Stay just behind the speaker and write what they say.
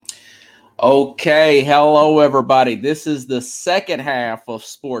Okay, hello everybody. This is the second half of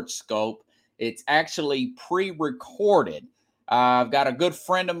Sports Scope. It's actually pre-recorded. I've got a good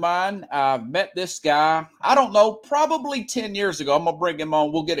friend of mine. I've met this guy, I don't know, probably 10 years ago. I'm going to bring him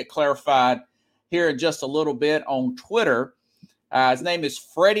on. We'll get it clarified here in just a little bit on Twitter. His name is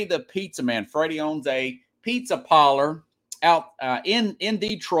Freddie the Pizza Man. Freddie owns a pizza parlor out in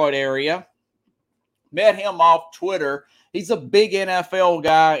Detroit area. Met him off Twitter. He's a big NFL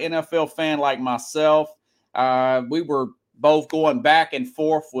guy, NFL fan like myself. We were both going back and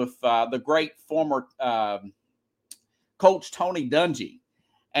forth with the great former coach Tony Dungy.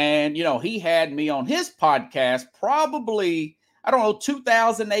 And, you know, he had me on his podcast probably,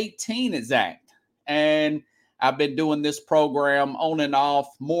 2018 exact. And I've been doing this program on and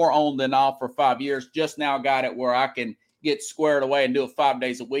off, more on than off for 5 years. Just now got it where I can get squared away and do it 5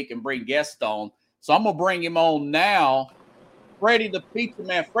 days a week and bring guests on. So I'm going to bring him on now. Freddie the Pizza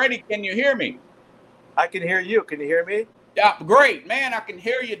Man. Freddie, can you hear me? I can hear you. Can you hear me? Yeah, great, man. I can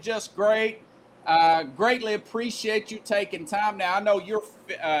hear you just great. Greatly appreciate you taking time. Now, I know you're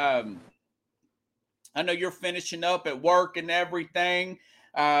finishing up at work and everything.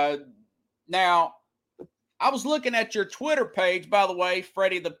 Now, I was looking at your Twitter page, by the way,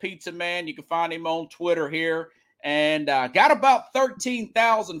 Freddie the Pizza Man. You can find him on Twitter here. And got about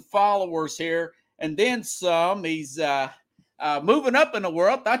 13,000 followers here. And then some. He's moving up in the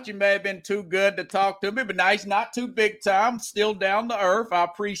world. Thought you may have been too good to talk to me, but nice, not too big time. Still down to earth. I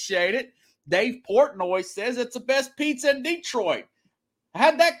appreciate it. Dave Portnoy says it's the best pizza in Detroit.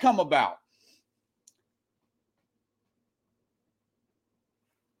 How'd that come about?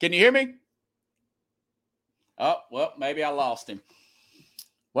 Can you hear me? Oh, well, maybe I lost him.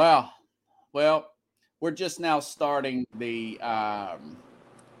 Well, we're just now starting the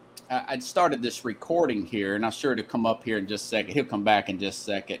I started this recording here, and I'm sure to come up here in just a second. He'll come back in just a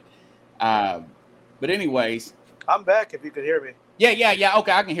second. But anyways. I'm back if you can hear me. Yeah.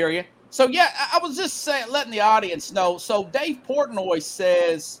 Okay, I can hear you. So, yeah, I was just saying, letting the audience know. So, Dave Portnoy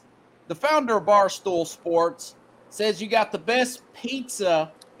says, the founder of Barstool Sports, says you got the best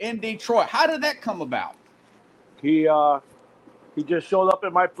pizza in Detroit. How did that come about? He just showed up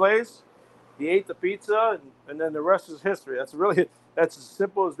at my place. He ate the pizza, and then the rest is history. That's as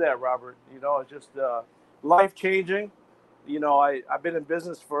simple as that, Robert. You know, it's just life-changing. You know, I've been in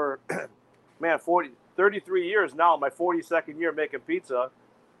business for, 33 years now, my 42nd year making pizza.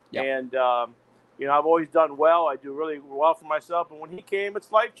 Yep. And, I've always done well. I do really well for myself. And when he came,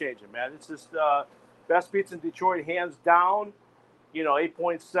 it's life-changing, man. It's just best pizza in Detroit, hands down.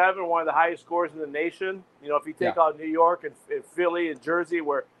 8.7, one of the highest scores in the nation. If you take out New York and Philly and Jersey,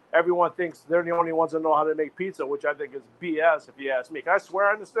 where everyone thinks they're the only ones that know how to make pizza, which I think is BS, if you ask me. Can I swear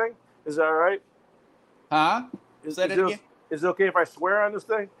on this thing? Is that all right? Huh? Is it okay if I swear on this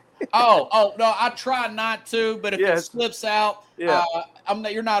thing? Oh, no, I try not to, but if it slips out,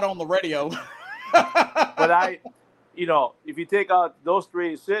 you're not on the radio. But if you take out those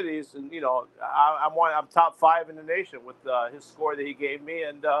three cities, and I'm top 5 in the nation with his score that he gave me,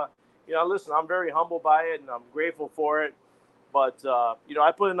 and listen, I'm very humbled by it, and I'm grateful for it. But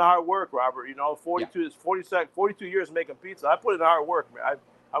I put in the hard work, Robert. 42 years making pizza. I put in the hard work, man.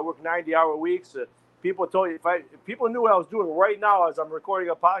 I work 90-hour weeks. People told you if people knew what I was doing right now as I'm recording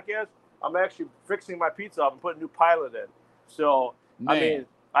a podcast, I'm actually fixing my pizza up and putting a new pilot in. So man.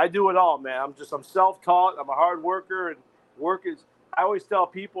 I do it all, man. I'm self-taught. I'm a hard worker, and I always tell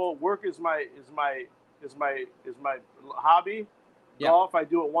people work is my hobby. Yeah. Golf, I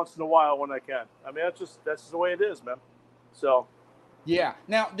do it once in a while when I can. That's just the way it is, man. So. Yeah.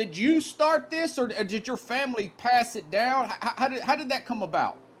 Now, did you start this, or did your family pass it down? How did that come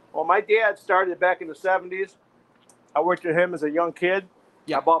about? Well, my dad started back in the 70s. I worked with him as a young kid.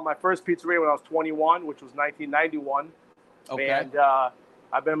 Yeah. I bought my first pizzeria when I was 21, which was 1991. Okay. And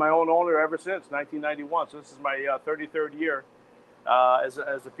I've been my own owner ever since 1991. So this is my 33rd year as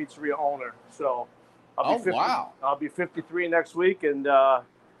a pizzeria owner. So I'll be 53 next week, and I'm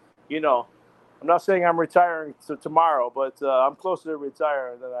not saying I'm retiring tomorrow, but I'm closer to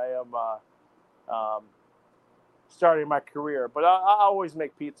retiring than I am starting my career. But I always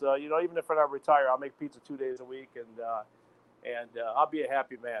make pizza. Even if I don't retire, I'll make pizza 2 days a week, and I'll be a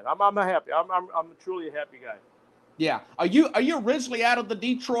happy man. I'm happy. I'm truly a happy guy. Yeah. Are you originally out of the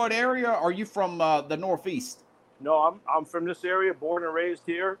Detroit area, or are you from the Northeast? No, I'm from this area, born and raised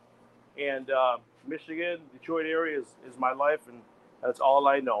here, and Michigan, Detroit area is my life, and that's all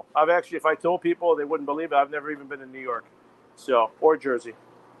I know. If I told people, they wouldn't believe it. I've never even been to New York, or Jersey.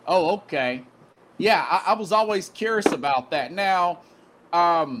 Oh, okay. Yeah, I was always curious about that. Now,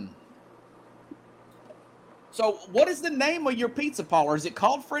 So what is the name of your pizza parlor? Is it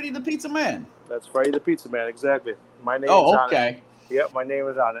called Freddie the Pizza Man? That's Freddie the Pizza Man, exactly. My name is on it. Yep, my name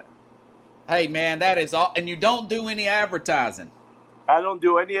is on it. Hey, man, that is all. And you don't do any advertising? I don't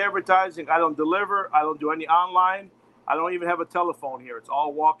do any advertising. I don't deliver. I don't do any online. I don't even have a telephone here. It's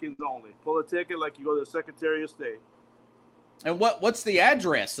all walk-ins only. Pull a ticket like you go to the Secretary of State. And what's the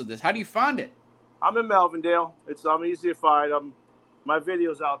address of this? How do you find it? I'm in Melvindale. I'm easy to find. My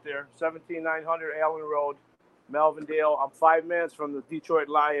video's out there. 17900 Allen Road, Melvindale. I'm 5 minutes from the Detroit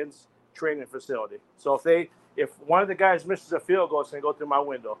Lions training facility. So if one of the guys misses a field goal, it's going to go through my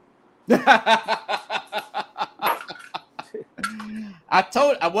window.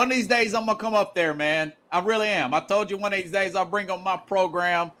 One of these days I'm going to come up there, man. I really am. I told you one of these days I'll bring on my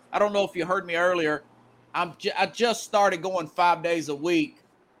program. I don't know if you heard me earlier. I just started going 5 days a week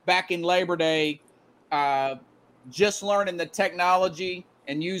back in Labor Day, just learning the technology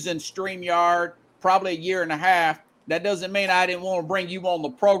and using StreamYard, probably a year and a half. That doesn't mean I didn't want to bring you on the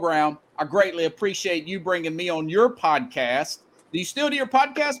program. I greatly appreciate you bringing me on your podcast. Do you still do your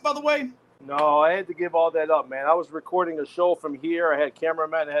podcast, by the way? No, I had to give all that up, man. I was recording a show from here. I had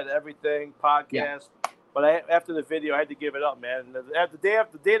cameramen, I had everything, podcast. Yeah. But after the video, I had to give it up, man. The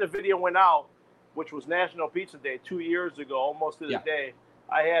day the video went out, which was National Pizza Day 2 years ago, almost to the day,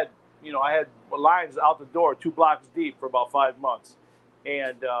 I had lines out the door 2 blocks deep for about 5 months.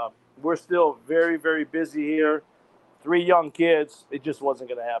 And we're still very, very busy here. 3 young kids. It just wasn't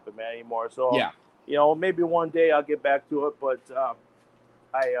going to happen, man, anymore. So, maybe one day I'll get back to it. But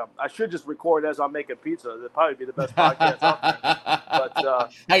I should just record as I'm making pizza. It'd probably be the best podcast out there.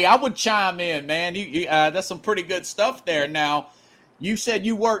 But, hey, I would chime in, man. That's some pretty good stuff there. Now, you said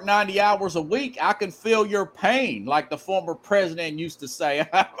you work 90 hours a week. I can feel your pain, like the former president used to say.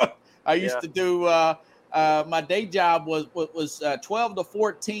 I used to do my day job was 12 to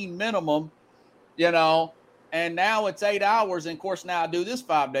 14 minimum, and now it's 8 hours. And of course, now I do this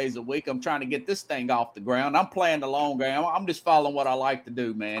 5 days a week. I'm trying to get this thing off the ground. I'm playing the long game. I'm just following what I like to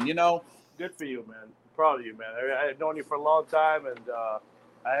do, man. Good for you, man. I'm proud of you, man. I've known you for a long time, and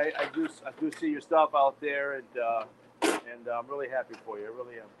I do see your stuff out there, and I'm really happy for you. I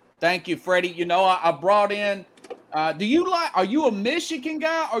really am. Thank you, Freddie. I brought in. Are you a Michigan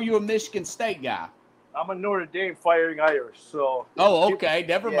guy or are you a Michigan State guy? I'm a Notre Dame Fighting Irish. So. Oh, okay.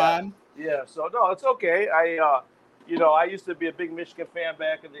 Never mind. Yeah. So no, it's okay. I used to be a big Michigan fan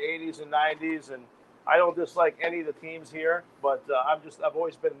back in the 80s and 90s, and I don't dislike any of the teams here, but I've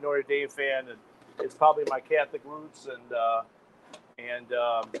always been a Notre Dame fan, and it's probably my Catholic roots, and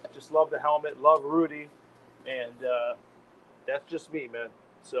just love the helmet, love Rudy, and that's just me, man.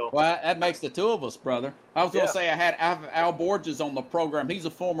 So well, that makes the two of us, brother. I was going to say I have Al Borges on the program. He's a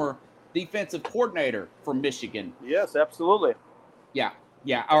former defensive coordinator from Michigan. Yes, absolutely. Yeah,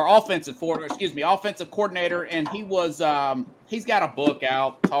 our offensive coordinator, and he was he's got a book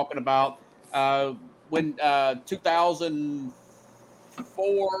out talking about when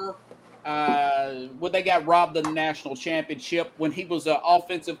 2004 when they got robbed of the national championship, when he was an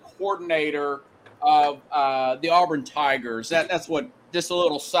offensive coordinator of the Auburn Tigers. That's what. Just a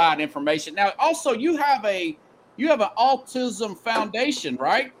little side information. Now, also, you have an autism foundation,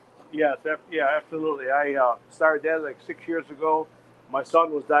 right? Yes, absolutely. I started that like 6 years ago. My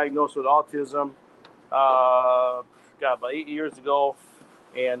son was diagnosed with autism, about 8 years ago,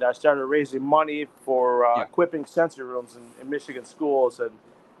 and I started raising money for equipping sensory rooms in Michigan schools, and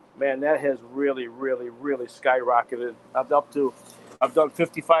man, that has really, really, really skyrocketed. I've done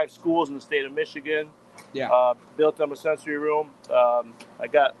 55 schools in the state of Michigan. Built them a sensory room. I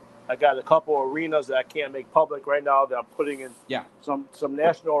got a couple arenas that I can't make public right now that I'm putting in. Some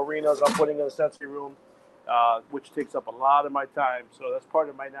national arenas I'm putting in a sensory room, which takes up a lot of my time. So that's part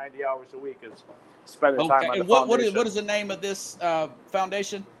of my 90 hours a week is spending time on the foundation. What is the name of this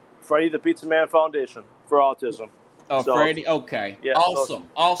foundation? Freddie the Pizza Man Foundation for Autism. Oh, so, Freddie. Okay. Yeah, awesome.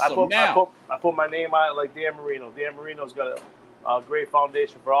 I put my name on it like Dan Marino. Dan Marino's got a great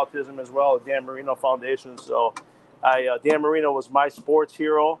foundation for autism as well, the Dan Marino Foundation. So Dan Marino was my sports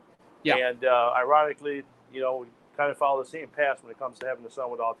hero. And ironically, we kind of follow the same path when it comes to having a son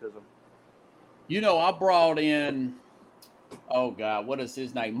with autism. I brought in, oh God, what is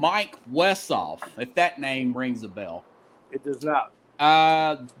his name? Mike Wessoff, if that name rings a bell. It does not.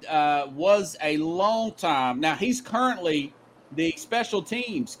 Was a long time. Now, he's currently the special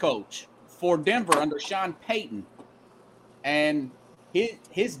teams coach for Denver under Sean Payton. And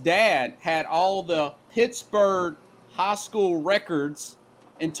his dad had all the Pittsburgh high school records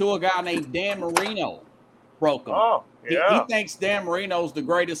until a guy named Dan Marino broke them. Oh, yeah. He thinks Dan Marino's the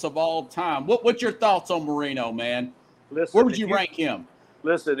greatest of all time. What's your thoughts on Marino, man? Listen, where would you rank him?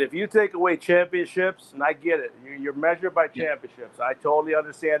 Listen, if you take away championships, and I get it, you're measured by championships. I totally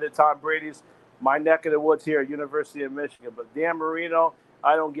understand it. Tom Brady's my neck of the woods here at University of Michigan. But Dan Marino,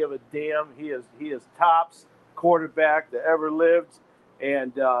 I don't give a damn. He is tops quarterback that ever lived.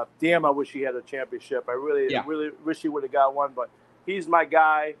 And damn, I wish he had a championship. I really wish he would have got one. But he's my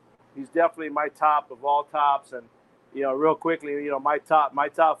guy. He's definitely my top of all tops. And real quickly, my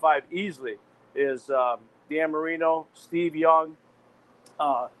top five easily is Dan Marino, Steve Young.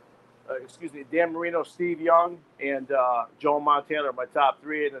 Dan Marino, Steve Young, and Joe Montana are my top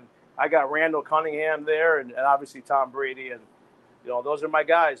three. And then I got Randall Cunningham there, and obviously Tom Brady. And, those are my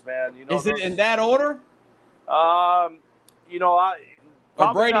guys, man. Is it in that order?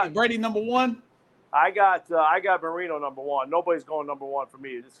 Brady number one? I got Marino number one. Nobody's going number one for me.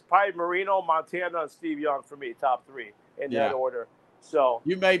 It's probably Marino, Montana, and Steve Young for me, top three in that order. So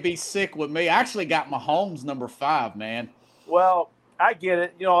you may be sick with me. I actually got Mahomes number 5, man. Well, I get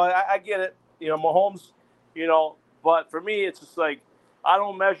it. I get it. Mahomes, but for me, it's just like I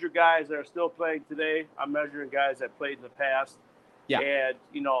don't measure guys that are still playing today. I'm measuring guys that played in the past. Yeah. And,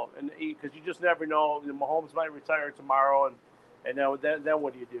 because you just never know. Mahomes might retire tomorrow, and then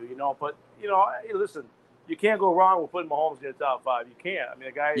what do you do? But, hey, listen, you can't go wrong with putting Mahomes in the top 5. You can't. I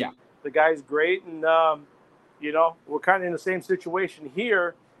mean, the guy's great. And, we're kind of in the same situation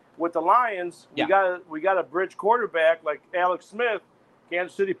here with the Lions. We got a bridge quarterback like Alex Smith.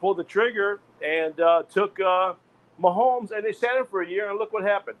 Kansas City pulled the trigger and took Mahomes, and they sat him for a year, and look what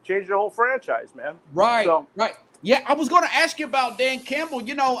happened. Changed the whole franchise, man. Right. Yeah, I was going to ask you about Dan Campbell.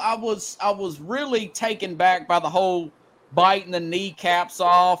 I was really taken back by the whole biting the kneecaps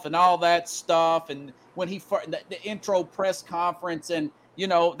off and all that stuff. And when the intro press conference, and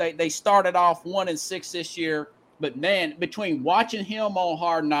they started off 1-6 this year. But man, between watching him on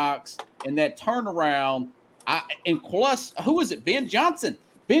Hard Knocks and that turnaround, and plus, who is it? Ben Johnson.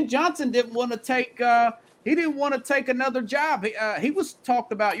 Ben Johnson didn't want to take. He didn't want to take another job. He was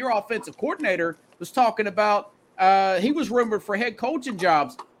talked about. Your offensive coordinator was talking about. He was rumored for head coaching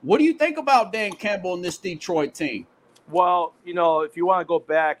jobs. What do you think about Dan Campbell and this Detroit team? Well, if you want to go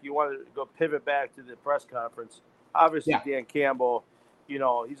back, you want to go pivot back to the press conference. Obviously, Dan Campbell.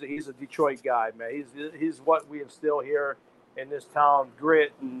 He's a Detroit guy, man. He's what we instill here in this town: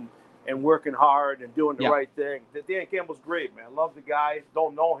 grit and working hard and doing the right thing. Dan Campbell's great, man. Love the guy.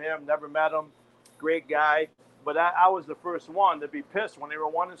 Don't know him. Never met him. Great guy. But I was the first one to be pissed when they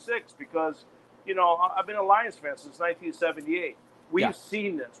were 1-6 because, I've been a Lions fan since 1978. We've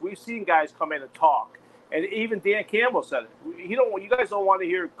seen this. We've seen guys come in and talk. And even Dan Campbell said it. You guys don't want to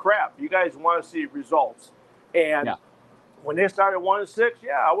hear crap. You guys want to see results. And when they started 1-6,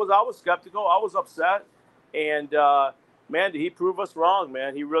 I was skeptical. I was upset. And, man, did he prove us wrong,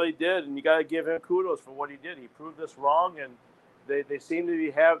 man. He really did. And you got to give him kudos for what he did. He proved us wrong, and they seem to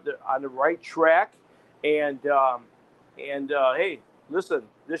be on the right track. And hey, listen,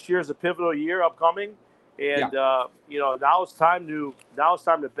 this year's a pivotal year upcoming. And, now it's time to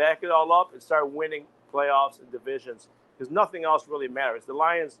back it all up and start winning playoffs and divisions because nothing else really matters. The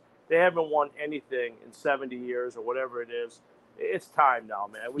Lions, they haven't won anything in 70 years or whatever it is. It's time now,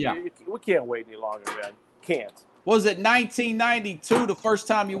 man. We can't wait any longer, man. Can't. Was it 1992 the first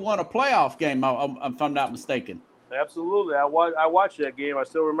time you won a playoff game, if I'm not mistaken? Absolutely. I watched that game. I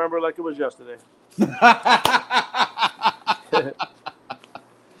still remember like it was yesterday.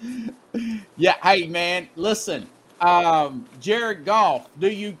 Yeah, hey, man, listen. Jared Goff, do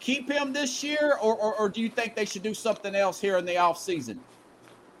you keep him this year or do you think they should do something else here in the offseason?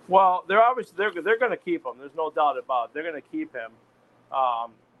 Well, they're going to keep him. There's no doubt about it. They're going to keep him.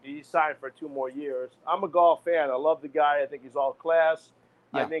 He signed for 2 more years. I'm a Goff fan. I love the guy. I think he's all class.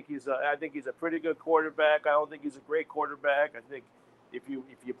 Yeah. I think he's a pretty good quarterback. I don't think he's a great quarterback. I think if you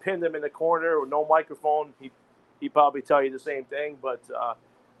pinned him in the corner with no microphone, he'd probably tell you the same thing. But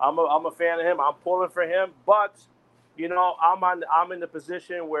I'm a fan of him. I'm pulling for him. But I'm in the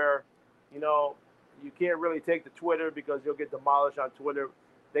position where you can't really take the Twitter because you'll get demolished on Twitter.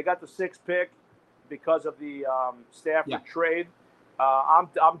 They got the 6th pick because of the Stafford trade. I'm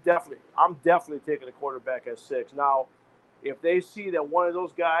definitely taking a quarterback at 6. Now, if they see that one of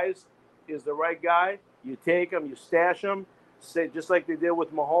those guys is the right guy, you take him, you stash him, say just like they did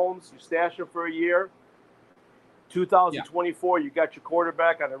with Mahomes, you stash him for a year. 2024, you got your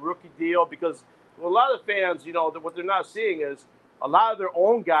quarterback on a rookie deal because a lot of fans, what they're not seeing is a lot of their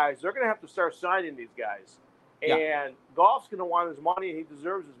own guys, they're going to have to start signing these guys. And Goff's going to want his money. He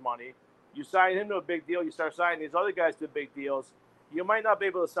deserves his money. You sign him to a big deal. You start signing these other guys to big deals. You might not be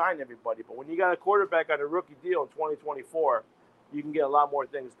able to sign everybody, but when you got a quarterback on a rookie deal in 2024, you can get a lot more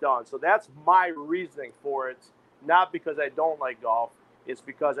things done. So that's my reasoning for it, not because I don't like Goff. It's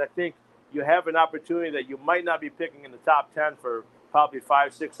because I think you have an opportunity that you might not be picking in the top 10 for probably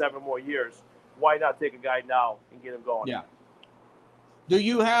 5, 6, 7 more years. Why not take a guy now and get him going? Yeah. Do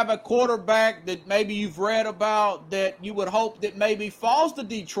you have a quarterback that maybe you've read about that you would hope that maybe falls to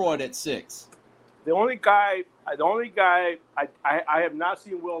Detroit at 6? The only guy I have not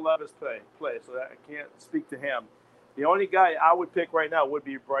seen Will Levis play, so I can't speak to him. The only guy I would pick right now would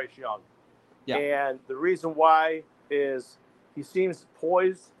be Bryce Young. Yeah. And the reason why is he seems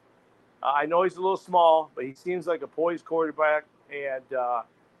poised. I know he's a little small, but he seems like a poised quarterback, and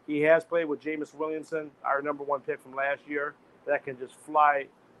he has played with Jameis Williamson, our number 1 pick from last year, that can just fly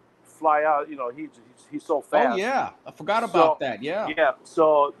out. You know, he's so fast. Oh, yeah. I forgot about that. Yeah. Yeah.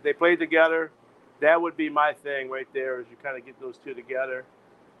 So they played together. That would be my thing right there, is you kind of get those two together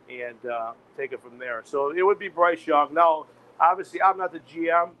and take it from there. So it would be Bryce Young. Now, obviously, I'm not the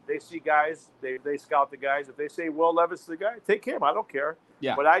GM. They see guys. They scout the guys. If they say Will Levis is the guy, take him. I don't care.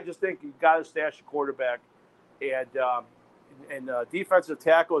 Yeah. But I just think you got to stash a quarterback. And defensive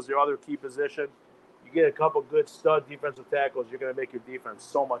tackle is their other key position. You get a couple good stud defensive tackles, you're going to make your defense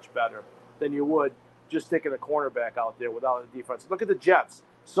so much better than you would just sticking a cornerback out there without a defense. Look at the Jets.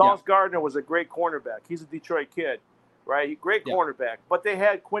 Sauce Gardner was a great cornerback. He's a Detroit kid, right? Great cornerback. But they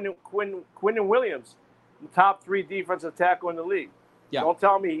had Quinnen Williams, the top 3 defensive tackle in the league. Yeah. Don't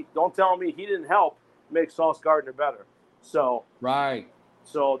tell me he didn't help make Sauce Gardner better. So right.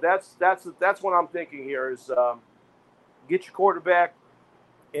 So that's what I'm thinking here is get your quarterback,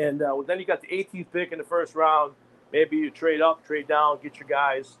 and then you got the 18th pick in the first round. Maybe you trade up, trade down, get your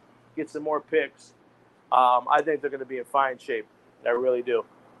guys, get some more picks. I think they're going to be in fine shape. I really do.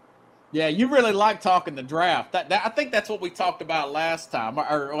 Yeah, you really like talking the draft. I think that's what we talked about last time.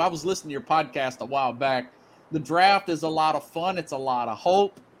 Or I was listening to your podcast a while back. The draft is a lot of fun. It's a lot of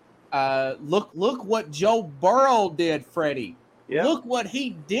hope. Look what Joe Burrow did, Freddie. Yeah. Look what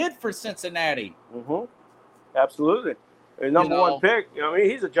he did for Cincinnati. Mm-hmm. Absolutely. Number 1 pick. You know, I mean,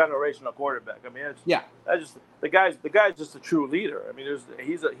 he's a generational quarterback. I mean, the guy's just a true leader. I mean,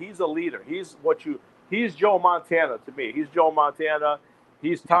 he's a leader. He's Joe Montana to me. He's Joe Montana.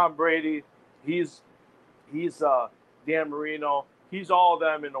 He's Tom Brady. He's Dan Marino. He's all of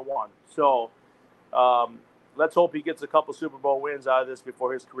them in the one. So let's hope he gets a couple Super Bowl wins out of this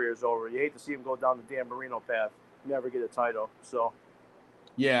before his career is over. You hate to see him go down the Dan Marino path, never get a title. So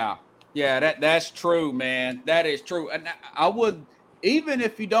yeah, that's true, man. That is true. And I would, even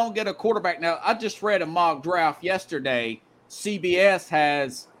if you don't get a quarterback. Now, I just read a mock draft yesterday. CBS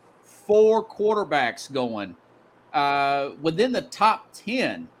has 4 quarterbacks going within the top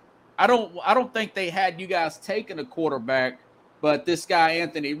 10. I don't think they had you guys taking a quarterback, but this guy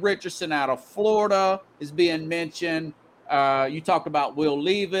Anthony Richardson out of Florida is being mentioned. You talked about Will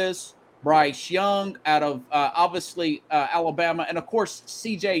Levis, Bryce Young out of obviously Alabama, and of course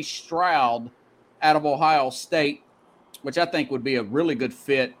C.J. Stroud out of Ohio State, which I think would be a really good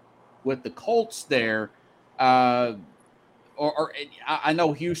fit with the Colts there. I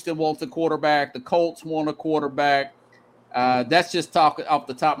know Houston wants a quarterback. The Colts want a quarterback. That's just talking off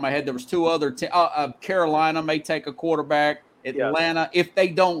the top of my head. There was 2 other Carolina may take a quarterback. Atlanta, if they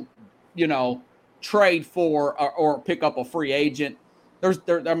don't, trade for or pick up a free agent.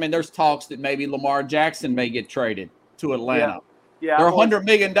 There's talks that maybe Lamar Jackson may get traded to Atlanta. Yeah, they're $100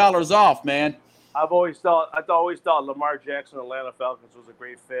 million off, man. I've always thought Lamar Jackson, Atlanta Falcons was a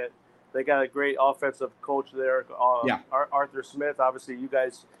great fit. They got a great offensive coach there. Arthur Smith. Obviously, you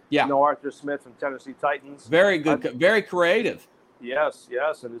guys know Arthur Smith from Tennessee Titans. Very good, very creative. Yes,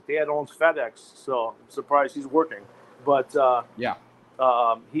 and his dad owns FedEx, so I'm surprised he's working. But I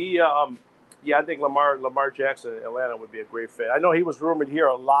think Lamar Jackson in Atlanta would be a great fit. I know he was rumored here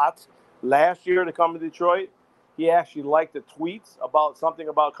a lot last year to come to Detroit. He actually liked the tweets about something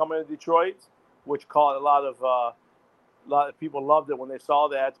about coming to Detroit, which caught a lot of people loved it when they saw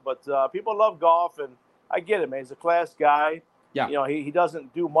that. But people love Goff, and I get it, man. He's a class guy. Yeah. He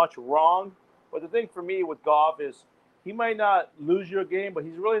doesn't do much wrong. But the thing for me with Goff is he might not lose you a game, but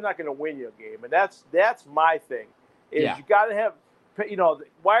he's really not going to win you a game. And that's my thing. You got to have,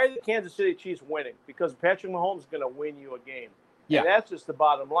 why are the Kansas City Chiefs winning? Because Patrick Mahomes is going to win you a game. Yeah. And that's just the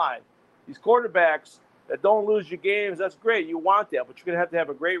bottom line. These quarterbacks that don't lose you games, that's great. You want that. But you're going to have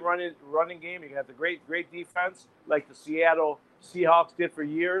a great running game. You're going to have the great defense like the Seattle Seahawks did for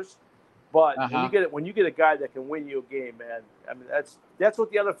years. But when you get a guy that can win you a game, man, I mean, that's what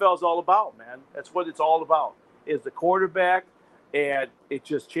the NFL is all about, man. That's what it's all about, is the quarterback, and it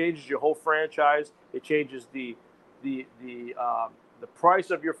just changes your whole franchise. It changes the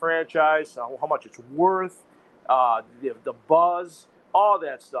price of your franchise, how much it's worth, the buzz, all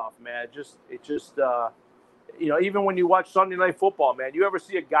that stuff, man. even when you watch Sunday Night Football, man, you ever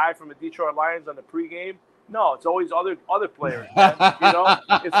see a guy from the Detroit Lions on the pregame? No, it's always other players, man.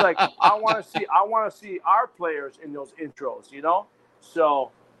 It's like I want to see our players in those intros.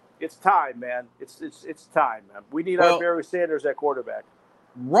 So it's time, man. It's time, man. We need our Barry Sanders at quarterback.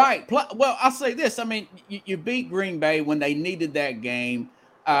 Right. Well, I'll say this. I mean, you beat Green Bay when they needed that game.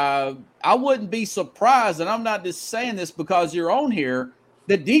 I wouldn't be surprised, and I'm not just saying this because you're on here,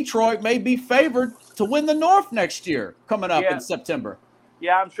 that Detroit may be favored to win the North next year coming up in September.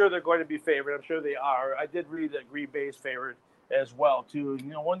 Yeah, I'm sure they're going to be favored. I'm sure they are. I did read that Green Bay's favored as well, too. As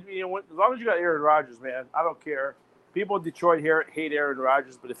long as you got Aaron Rodgers, man, I don't care. People in Detroit here hate Aaron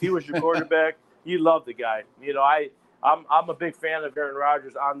Rodgers, but if he was your quarterback, you love the guy. I'm a big fan of Aaron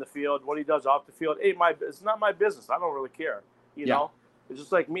Rodgers on the field. What he does off the field, it's not my business. I don't really care. You know, it's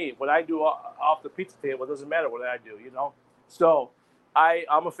just like me. What I do off the pizza table, it doesn't matter what I do. So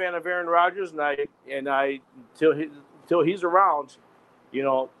I'm a fan of Aaron Rodgers, and I till he's around,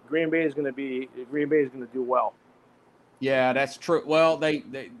 Green Bay is going to do well. Yeah, that's true. Well,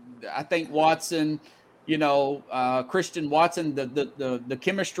 I think Watson. Christian Watson, the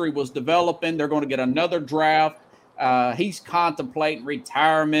chemistry was developing. They're going to get another draft. He's contemplating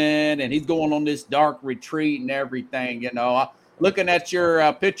retirement, and he's going on this dark retreat and everything. Looking at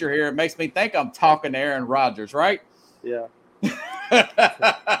your picture here, it makes me think I'm talking to Aaron Rodgers, right? Yeah.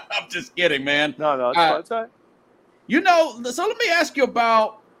 I'm just kidding, man. No, it's fine. So let me ask you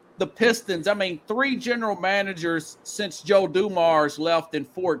about the Pistons. I mean, 3 general managers since Joe Dumars left in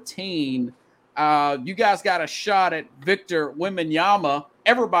 2014. You guys got a shot at Victor Wembanyama.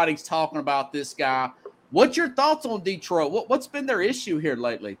 Everybody's talking about this guy. What's your thoughts on Detroit? What's been their issue here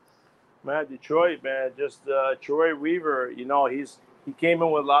lately? Man, Detroit, man, just Troy Weaver. He came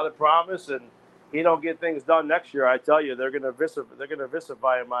in with a lot of promise, and he don't get things done next year. I tell you, they're gonna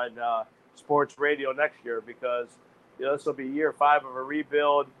visify him on sports radio next year because this will be year 5 of a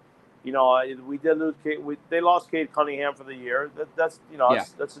rebuild. We did lose they lost Cade Cunningham for the year. That's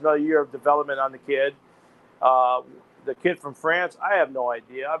another year of development on the kid. The kid from France, I have no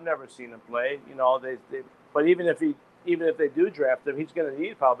idea. I've never seen him play. But even if they do draft him, he's going to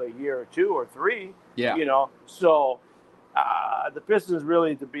need probably a year or 2 or 3. Yeah. So the Pistons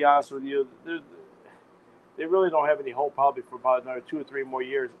really, to be honest with you, they really don't have any hope probably for about another 2 or 3 more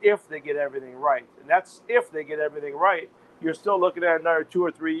years if they get everything right. And that's if they get everything right. You're still looking at another 2 or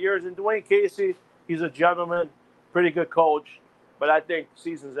 3 years. And Dwayne Casey, he's a gentleman, pretty good coach. But I think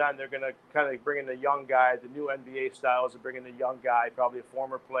season's end, they're going to kind of bring in the young guy, the new NBA styles of bringing in the young guy, probably a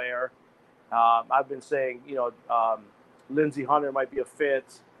former player. I've been saying, Lindsey Hunter might be a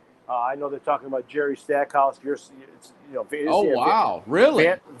fit. I know they're talking about Jerry Stackhouse. Wow,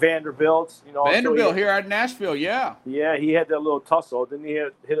 really? Vanderbilt. Vanderbilt here at Nashville, yeah. Yeah, he had that little tussle. Didn't he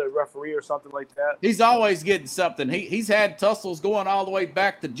hit a referee or something like that? He's always getting something. He's had tussles going all the way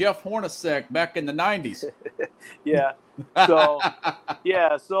back to Jeff Hornacek back in the 90s. Yeah. So,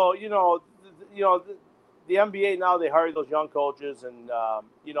 the NBA now, they hire those young coaches, and,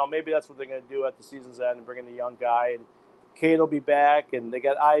 maybe that's what they're going to do at the season's end and bring in a young guy. And Cade will be back, and they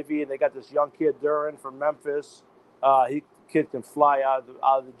got Ivy, and they got this young kid, Duran, from Memphis. Kid can fly out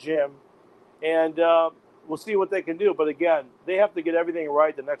of the gym. And we'll see what they can do. But, again, they have to get everything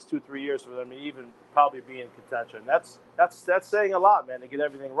right the next 2-3 years for them to even probably be in contention. That's saying a lot, man, to get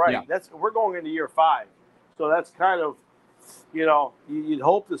everything right. Yeah. We're going into year 5. So that's kind of, you'd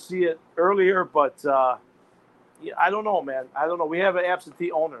hope to see it earlier, but I don't know, man. I don't know. We have an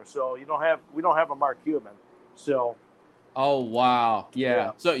absentee owner, so we don't have a Mark Cuban. So. Oh, wow.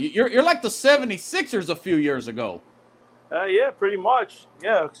 Yeah. So you're like the 76ers a few years ago. Yeah, pretty much.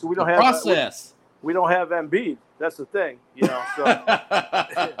 Yeah. So we don't have process. We don't have Embiid. That's the thing, So.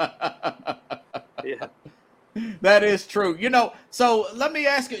 Yeah. That is true. So let me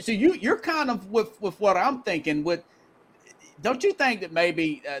ask you. So you're kind of with what I'm thinking. Don't you think that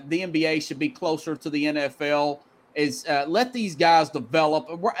maybe the NBA should be closer to the NFL? Is let these guys develop.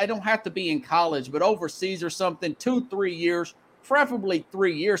 I don't have to be in college, but overseas or something, 2-3 years, preferably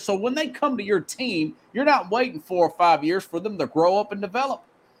 3 years. So when they come to your team, you're not waiting 4 or 5 years for them to grow up and develop.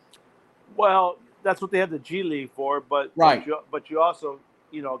 Well, that's what they have the G League for. But right. But you also,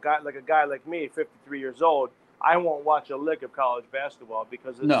 a guy like me, 53 years old, I won't watch a lick of college basketball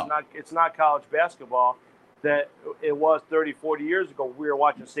because it's not college basketball that it was 30, 40 years ago. We were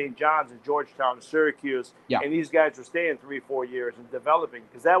watching St. John's and Georgetown and Syracuse, and these guys were staying 3-4 years and developing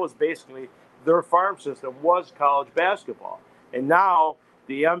because that was basically their farm system was college basketball. And now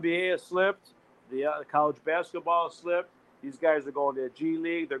the NBA has slipped, the college basketball has slipped. These guys are going to the G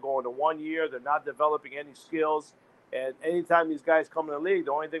League. They're going to 1 year. They're not developing any skills. And anytime these guys come in the league,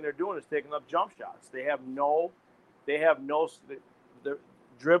 the only thing they're doing is taking up jump shots. They have no they're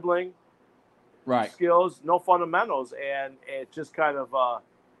dribbling skills, no fundamentals, and it just kind of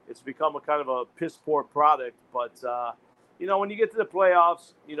it's become a kind of a piss poor product. But when you get to the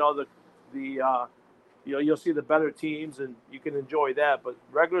playoffs, you'll see the better teams and you can enjoy that. But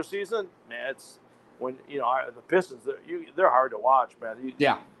regular season, man, it's when the Pistons, they're hard to watch, man.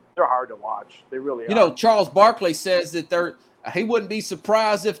 They're hard to watch. They really are. Charles Barkley says that he wouldn't be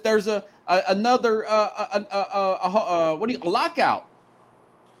surprised if there's another lockout.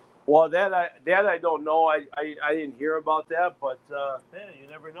 Well, that I don't know. I didn't hear about that, but you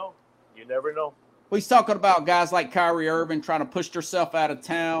never know. You never know. Well, he's talking about guys like Kyrie Irving trying to push herself out of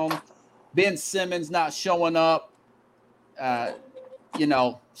town, Ben Simmons not showing up,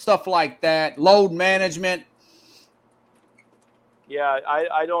 stuff like that, load management. Yeah,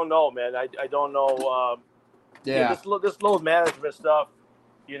 I don't know, man. I don't know. This load management stuff,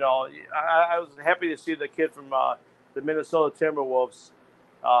 I was happy to see the kid from the Minnesota Timberwolves.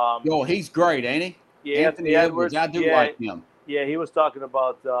 He's great, ain't he? Yeah, Anthony Edwards. I do like him. Yeah, he was talking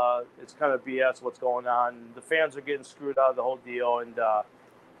about it's kind of BS what's going on. The fans are getting screwed out of the whole deal, and I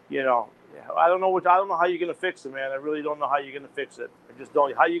don't know how you're going to fix it, man. I really don't know how you're going to fix it. I just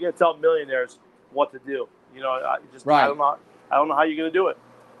don't. How are you going to tell millionaires what to do? I don't know how you're going to do it.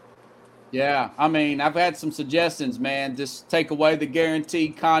 Yeah, I mean, I've had some suggestions, man. Just take away the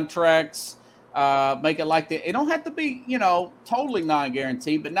guaranteed contracts, make it like that. It don't have to be, totally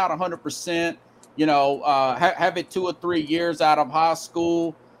non-guaranteed, but not 100%. Have it 2 or 3 years out of high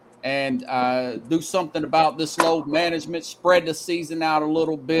school and do something about this load management, spread the season out a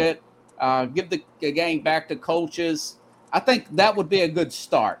little bit, give the game back to coaches. I think that would be a good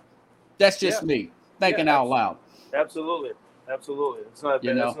start. That's just me thinking out loud. Absolutely. It's not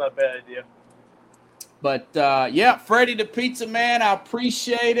bad. It's not a bad idea. But Freddie the Pizza Man, I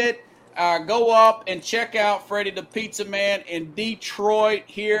appreciate it. Go up and check out Freddie the Pizza Man in Detroit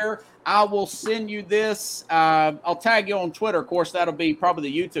here. I will send you this. I'll tag you on Twitter. Of course, that'll be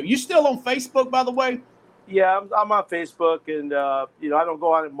probably the YouTube. You still on Facebook, by the way? Yeah, I'm on Facebook, and I don't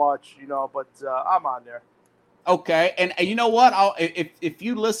go on it much, but I'm on there. Okay, and you know what? If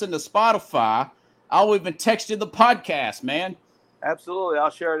you listen to Spotify, I'll even text you the podcast, man. Absolutely. I'll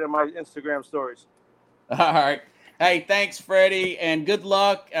share it in my Instagram stories. All right. Hey, thanks, Freddie, and good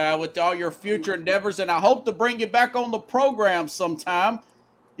luck with all your future endeavors. And I hope to bring you back on the program sometime,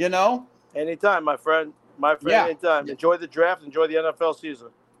 Anytime, my friend. Anytime. Enjoy the draft. Enjoy the NFL season.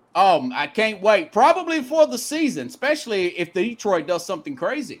 I can't wait. Probably for the season, especially if Detroit does something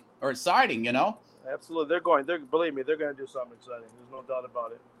crazy or exciting, Absolutely. Believe me, they're going to do something exciting. There's no doubt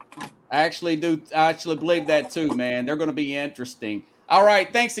about it. I actually believe that too, man. They're going to be interesting. All right.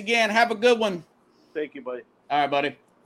 Thanks again. Have a good one. Thank you, buddy. All right, buddy.